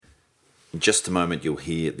In just a moment, you'll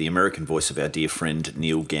hear the American voice of our dear friend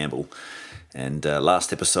Neil Gamble. And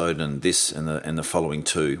last episode and this and the following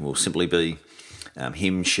two will simply be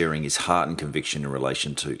him sharing his heart and conviction in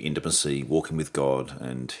relation to intimacy, walking with God,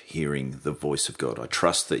 and hearing the voice of God. I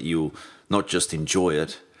trust that you'll not just enjoy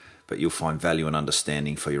it, but you'll find value and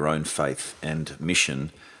understanding for your own faith and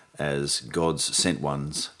mission as God's sent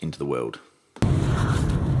ones into the world.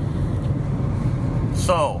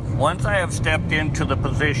 So, once I have stepped into the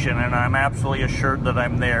position and I'm absolutely assured that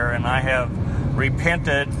I'm there, and I have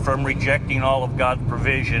repented from rejecting all of God's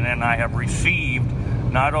provision, and I have received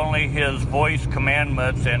not only His voice,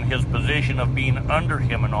 commandments, and His position of being under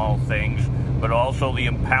Him in all things, but also the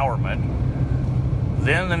empowerment,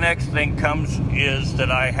 then the next thing comes is that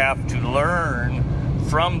I have to learn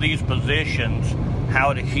from these positions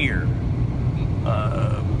how to hear.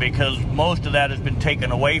 Because most of that has been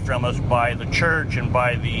taken away from us by the church and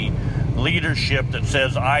by the leadership that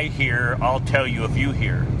says, I hear, I'll tell you if you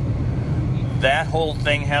hear. That whole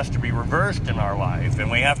thing has to be reversed in our life, and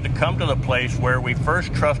we have to come to the place where we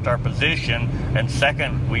first trust our position, and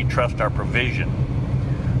second, we trust our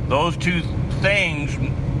provision. Those two things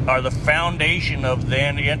are the foundation of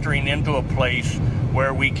then entering into a place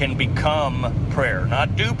where we can become prayer.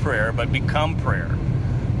 Not do prayer, but become prayer.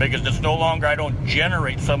 Because it's no longer I don't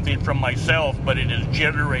generate something from myself, but it is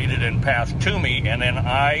generated and passed to me, and then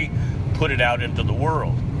I put it out into the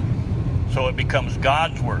world. So it becomes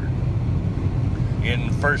God's word. In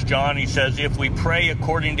 1 John, he says, if we pray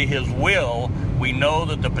according to His will, we know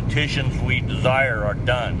that the petitions we desire are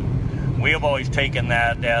done. We have always taken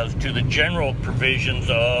that as to the general provisions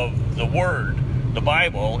of the Word, the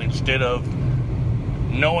Bible, instead of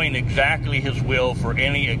knowing exactly His will for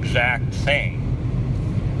any exact thing.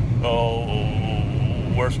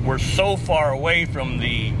 We're so far away from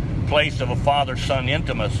the place of a father-son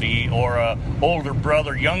intimacy or a older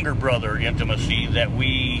brother, younger brother intimacy that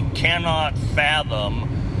we cannot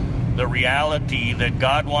fathom the reality that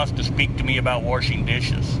God wants to speak to me about washing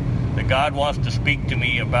dishes, that God wants to speak to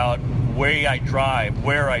me about where I drive,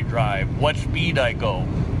 what speed I go,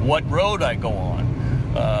 what road I go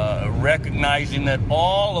on, recognizing that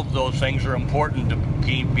all of those things are important to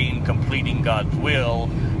completing God's will,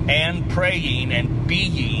 and praying and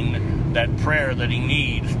being that prayer that He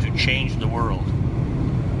needs to change the world.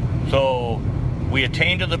 So we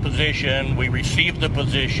attain to the position, we receive the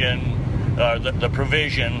position, the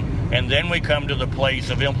provision, and then we come to the place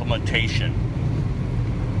of implementation,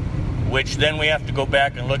 which then we have to go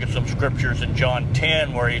back and look at some scriptures in John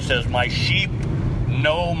 10 where He says, my sheep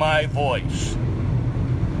know my voice,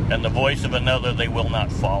 and the voice of another they will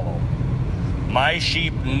not follow. My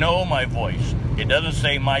sheep know my voice. It doesn't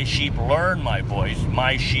say my sheep learn my voice.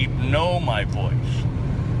 My sheep know my voice.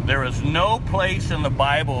 There is no place in the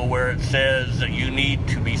Bible where it says that you need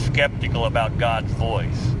to be skeptical about God's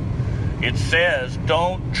voice. It says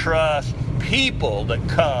don't trust people that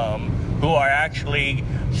come who are actually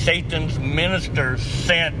Satan's ministers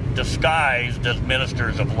sent disguised as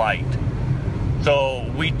ministers of light. So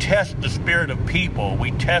we test the spirit of people.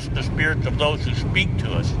 We test the spirits of those who speak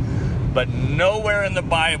to us. But nowhere in the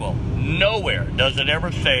Bible, nowhere does it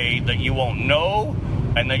ever say that you won't know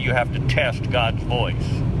and that you have to test God's voice,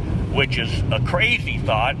 which is a crazy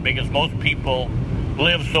thought because most people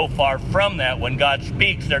live so far from that. When God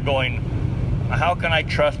speaks, they're going, how can I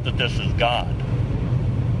trust that this is God?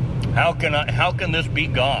 How can this be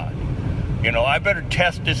God? I better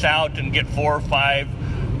test this out and get 4 or 5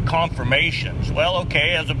 confirmations. Well,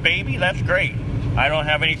 okay, as a baby, that's great. I don't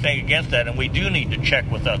have anything against that, and we do need to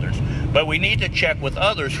check with others. But we need to check with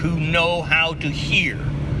others who know how to hear,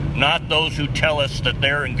 not those who tell us that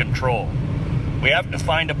they're in control. We have to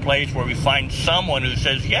find a place where we find someone who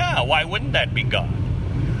says, yeah, why wouldn't that be God?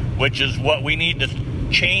 Which is what we need to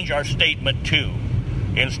change our statement to.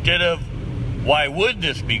 Instead of, why would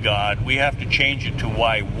this be God, we have to change it to,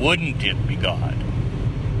 why wouldn't it be God?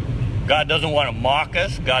 God doesn't want to mock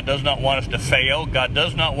us. God does not want us to fail. God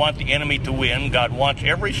does not want the enemy to win. God wants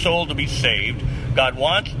every soul to be saved. God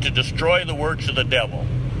wants to destroy the works of the devil.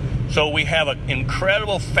 So we have an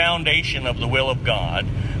incredible foundation of the will of God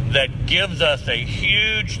that gives us a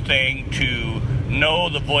huge thing to know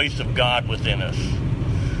the voice of God within us.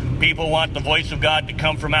 People want the voice of God to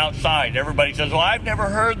come from outside. Everybody says, well, I've never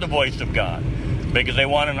heard the voice of God, because they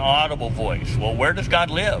want an audible voice. Well, where does God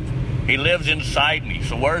live? He lives inside me.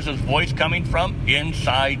 So where's His voice coming from?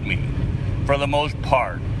 Inside me, for the most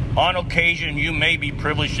part. On occasion, you may be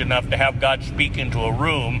privileged enough to have God speak into a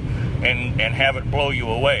room and have it blow you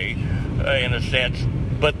away, in a sense.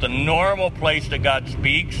 But the normal place that God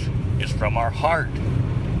speaks is from our heart,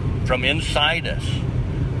 from inside us.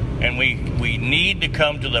 And we need to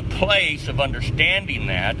come to the place of understanding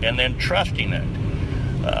that and then trusting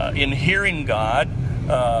it. In hearing God,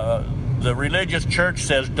 the religious church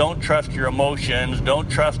says don't trust your emotions, don't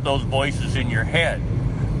trust those voices in your head.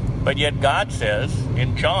 But yet God says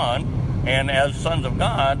in John, and as sons of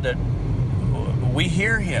God, that we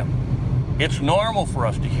hear him. It's normal for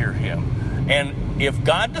us to hear him. And if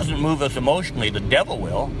God doesn't move us emotionally, the devil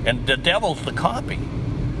will, and the devil's the copy.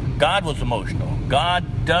 God was emotional.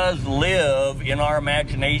 God does live in our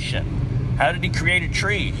imagination. How did he create a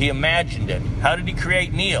tree? He imagined it. How did he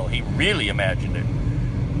create Neil? He really imagined it.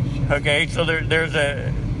 Okay, so there's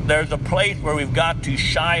a place where we've got to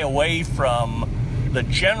shy away from the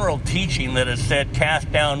general teaching that has said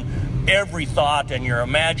cast down every thought and your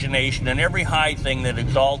imagination and every high thing that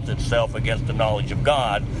exalts itself against the knowledge of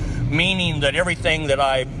God, meaning that everything that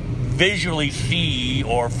I visually see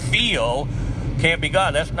or feel can't be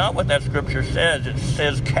God. That's not what that scripture says. It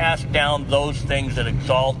says cast down those things that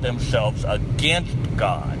exalt themselves against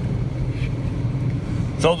God.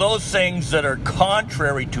 So those things that are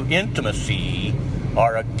contrary to intimacy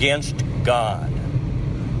are against God.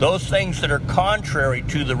 Those things that are contrary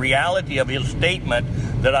to the reality of his statement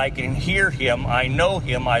that I can hear him, I know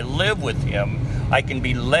him, I live with him, I can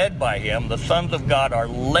be led by him. The sons of God are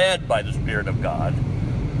led by the Spirit of God.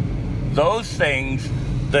 Those things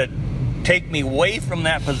that take me away from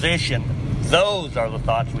that position, those are the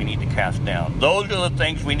thoughts we need to cast down. Those are the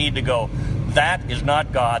things we need to go, that is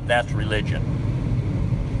not God, that's religion.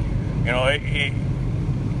 You know,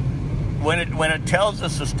 when it tells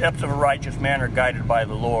us the steps of a righteous man are guided by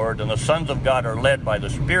the Lord and the sons of God are led by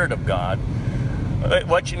the Spirit of God,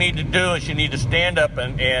 what you need to do is you need to stand up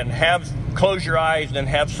and close your eyes and then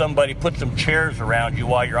have somebody put some chairs around you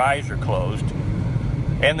while your eyes are closed,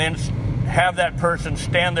 and then have that person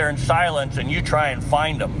stand there in silence and you try and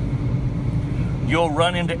find them. You'll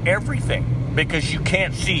run into everything because you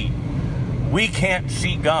can't see. We can't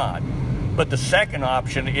see God. But the second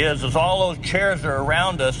option is all those chairs are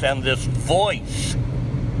around us and this voice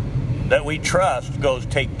that we trust goes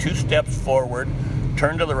take 2 steps forward,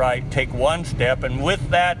 turn to the right, take 1 step, and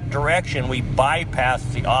with that direction we bypass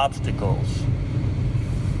the obstacles.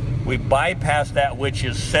 We bypass that which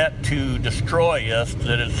is set to destroy us,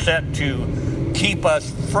 that is set to keep us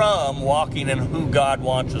from walking in who God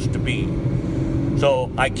wants us to be. So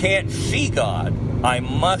I can't see God. I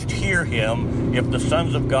must hear him if the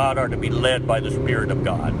sons of God are to be led by the Spirit of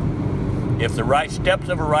God. If the right steps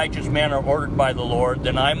of a righteous man are ordered by the Lord,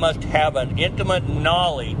 then I must have an intimate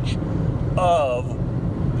knowledge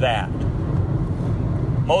of that.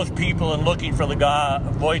 Most people in looking for the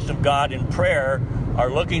voice of God in prayer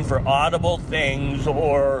are looking for audible things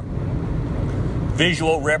or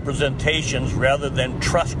visual representations rather than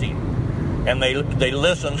trusting. And they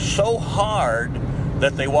listen so hard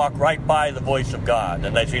that they walk right by the voice of God.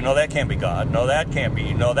 And they say, no, that can't be God. No, that can't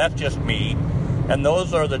be. No, that's just me. And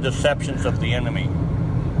those are the deceptions of the enemy.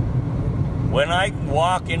 When I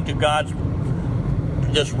walk into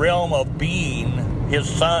this realm of being his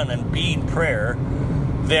son and being prayer,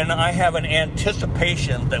 then I have an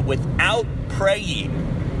anticipation that without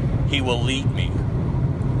praying, he will lead me.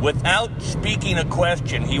 Without speaking a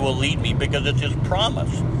question, he will lead me because it's his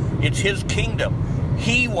promise. It's his kingdom.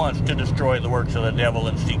 He wants to destroy the works of the devil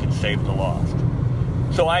and seek and save the lost.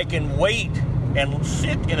 So I can wait and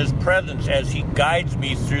sit in his presence as he guides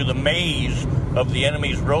me through the maze of the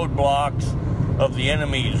enemy's roadblocks, of the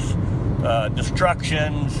enemy's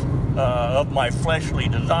destructions, of my fleshly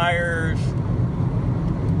desires.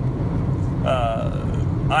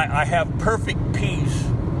 I have perfect peace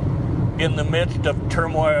in the midst of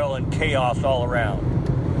turmoil and chaos all around.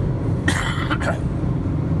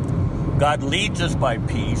 God leads us by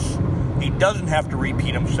peace. He doesn't have to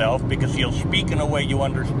repeat himself because he'll speak in a way you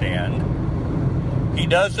understand. He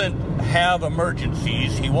doesn't have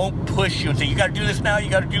emergencies. He won't push you and say, you got to do this now,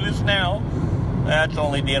 you got to do this now. That's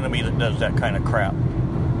only the enemy that does that kind of crap.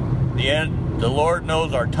 The Lord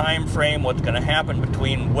knows our time frame, what's going to happen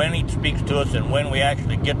between when he speaks to us and when we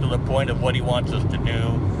actually get to the point of what he wants us to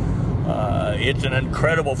do. It's an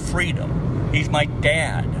incredible freedom. He's my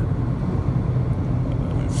dad.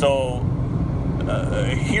 So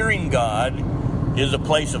hearing God is a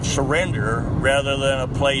place of surrender rather than a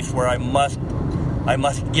place where I must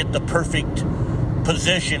get the perfect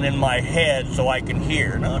position in my head so I can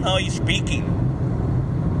hear. No, he's speaking.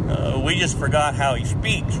 We just forgot how he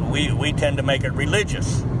speaks. We tend to make it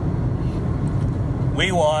religious.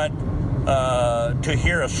 We want to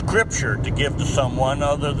hear a scripture to give to someone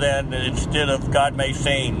other than instead of God may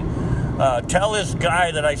saying, tell this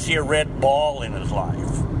guy that I see a red ball in his life.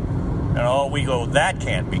 We go, that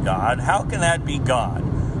can't be God. How can that be God?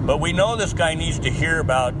 But we know this guy needs to hear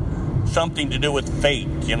about something to do with faith,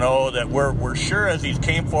 that we're sure as he's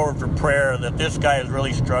came forward for prayer that this guy is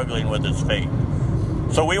really struggling with his faith.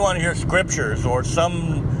 So we want to hear scriptures or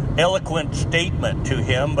some eloquent statement to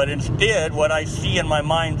him, but instead what I see in my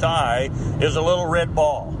mind's eye is a little red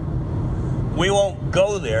ball. We won't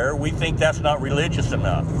go there. We think that's not religious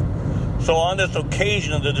enough. So on this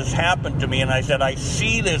occasion that this happened to me, and I said, I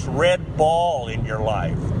see this red ball in your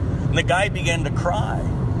life. And the guy began to cry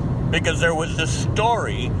because there was this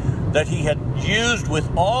story that he had used with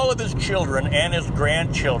all of his children and his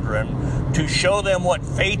grandchildren to show them what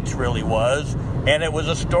faith really was. And it was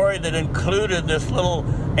a story that included this little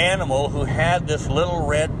animal who had this little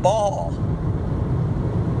red ball.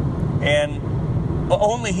 And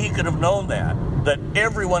only he could have known that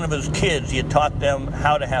every one of his kids, he had taught them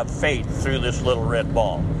how to have faith through this little red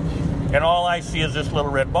ball. And all I see is this little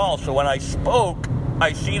red ball. So when I spoke,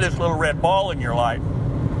 I see this little red ball in your life.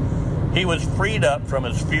 He was freed up from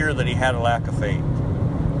his fear that he had a lack of faith.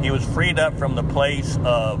 He was freed up from the place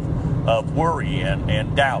of worry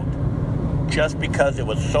and doubt. Just because it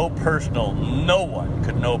was so personal, no one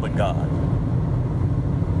could know but God.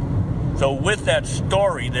 So with that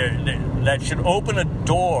story, that should open a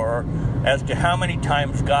door as to how many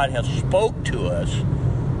times God has spoke to us,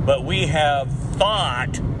 but we have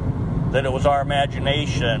thought that it was our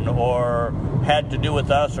imagination or had to do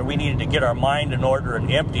with us, or we needed to get our mind in order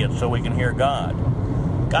and empty it so we can hear God.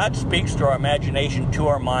 God speaks through our imagination, to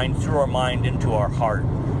our mind, through our mind, into our heart,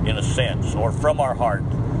 in a sense, or from our heart.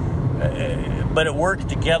 But it works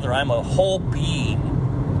together. I'm a whole being.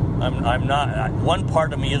 I'm not, one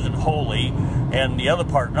part of me isn't holy and the other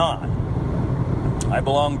part not. I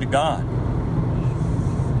belong to God.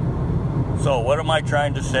 So what am I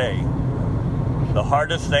trying to say? The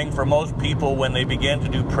hardest thing for most people when they begin to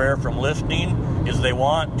do prayer from listening is they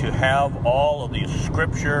want to have all of these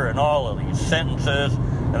scripture and all of these sentences,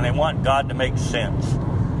 and they want God to make sense.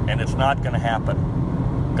 And it's not going to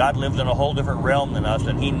happen. God lives in a whole different realm than us,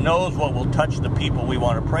 and He knows what will touch the people we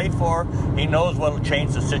want to pray for. He knows what will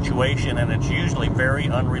change the situation, and it's usually very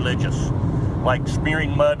unreligious. Like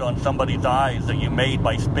smearing mud on somebody's eyes that you made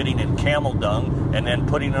by spitting in camel dung and then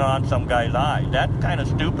putting it on some guy's eye. That's kind of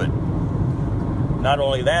stupid. Not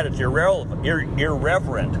only that, it's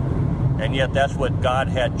irreverent. And yet that's what God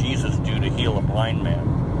had Jesus do to heal a blind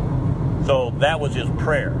man. So that was His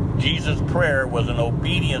prayer. Jesus' prayer was an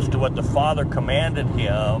obedience to what the Father commanded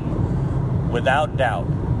Him without doubt,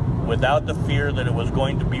 without the fear that it was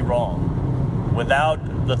going to be wrong,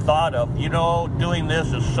 without the thought of, doing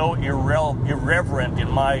this is so irreverent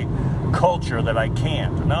in my culture that I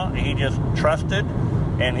can't. No, He just trusted,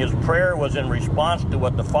 and His prayer was in response to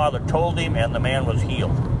what the Father told Him, and the man was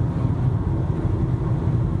healed.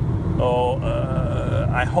 So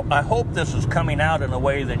I hope this is coming out in a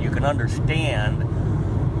way that you can understand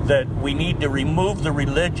that we need to remove the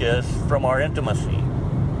religious from our intimacy.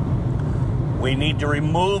 We need to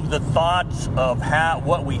remove the thoughts of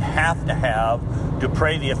what we have to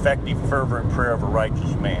pray the effective, fervent prayer of a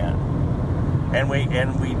righteous man. And we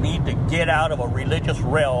need to get out of a religious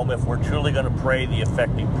realm if we're truly going to pray the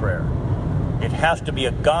effective prayer. It has to be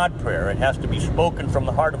a God prayer. It has to be spoken from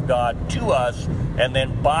the heart of God to us and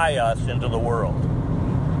then by us into the world.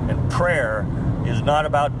 And prayer is not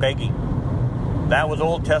about begging. That was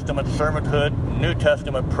Old Testament servanthood. New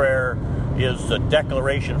Testament prayer is a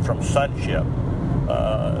declaration from sonship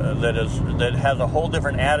that has a whole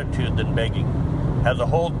different attitude than begging, has a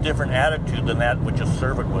whole different attitude than that which a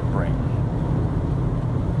servant would bring.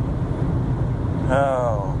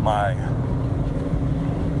 Oh my.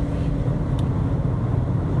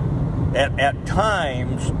 At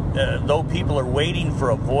times, though people are waiting for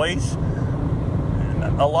a voice,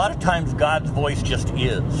 a lot of times God's voice just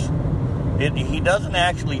is. He doesn't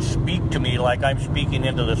actually speak to me like I'm speaking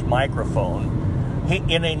into this microphone.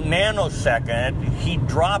 In a nanosecond, He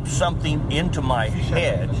drops something into my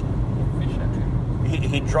head.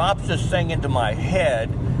 He drops this thing into my head,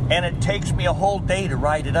 and it takes me a whole day to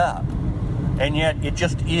write it up. And yet, it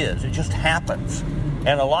just is. It just happens.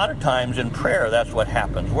 And a lot of times in prayer, that's what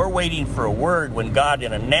happens. We're waiting for a word when God,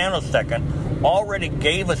 in a nanosecond, already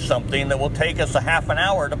gave us something that will take us a half an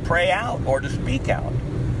hour to pray out or to speak out.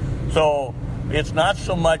 So it's not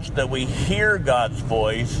so much that we hear God's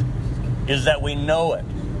voice, is that we know it.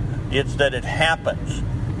 It's that it happens.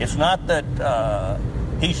 It's not that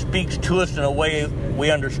He speaks to us in a way we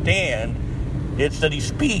understand. It's that He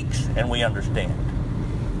speaks and we understand.